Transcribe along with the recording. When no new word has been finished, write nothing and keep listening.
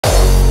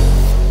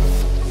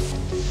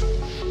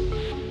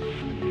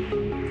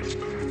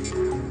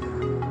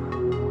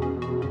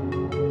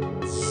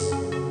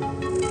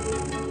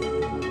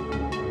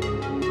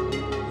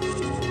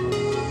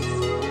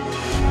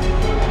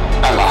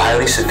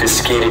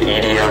sophisticated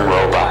EDM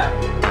robot.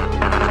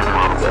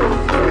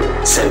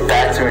 Sent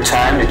back through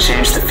time to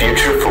change the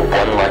future for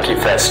one lucky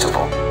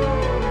festival.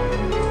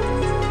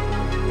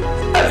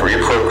 I've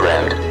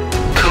reprogrammed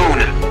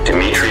Coone,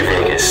 Dimitri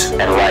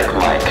and Like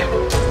Mike,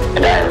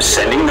 and I am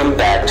sending them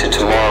back to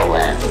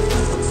Tomorrowland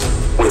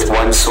with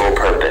one sole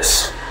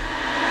purpose: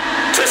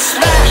 to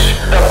smash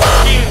the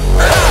fucking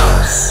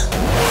house!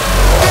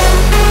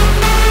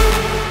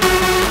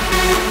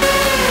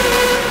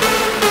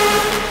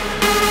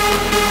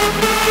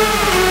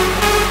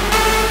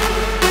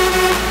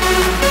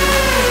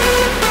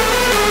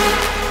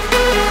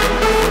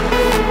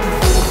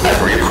 I've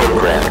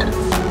reprogrammed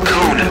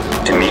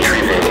Coone, Dimitri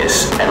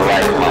and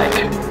Like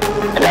Mike,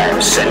 and I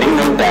am sending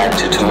them back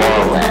to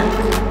Tomorrowland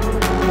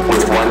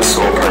with one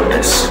sole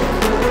purpose: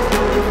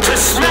 to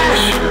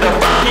smash the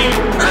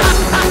fucking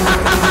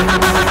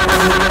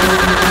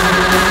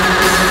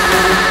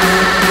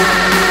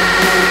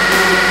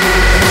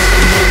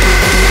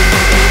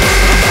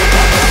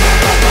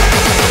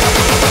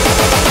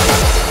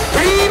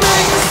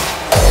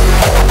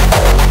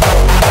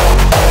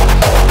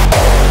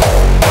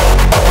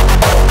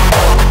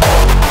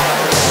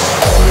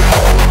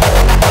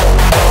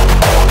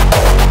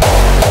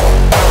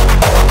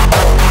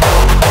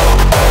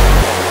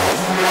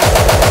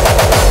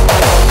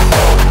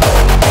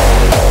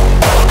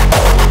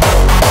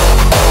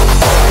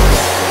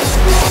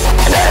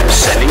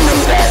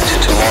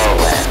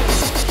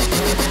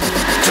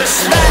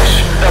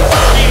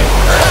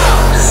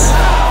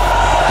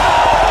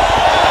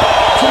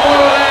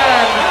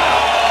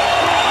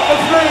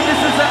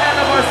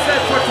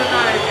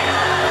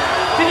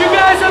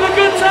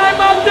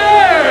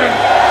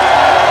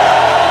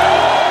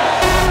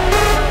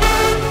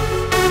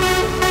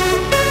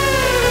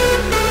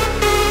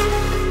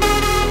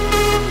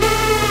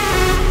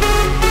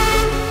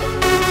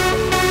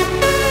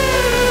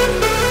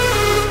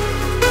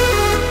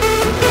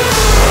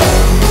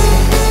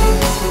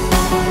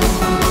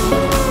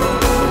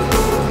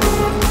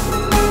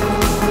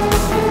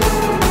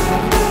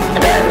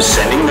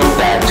sending them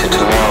back to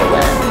Tomorrowland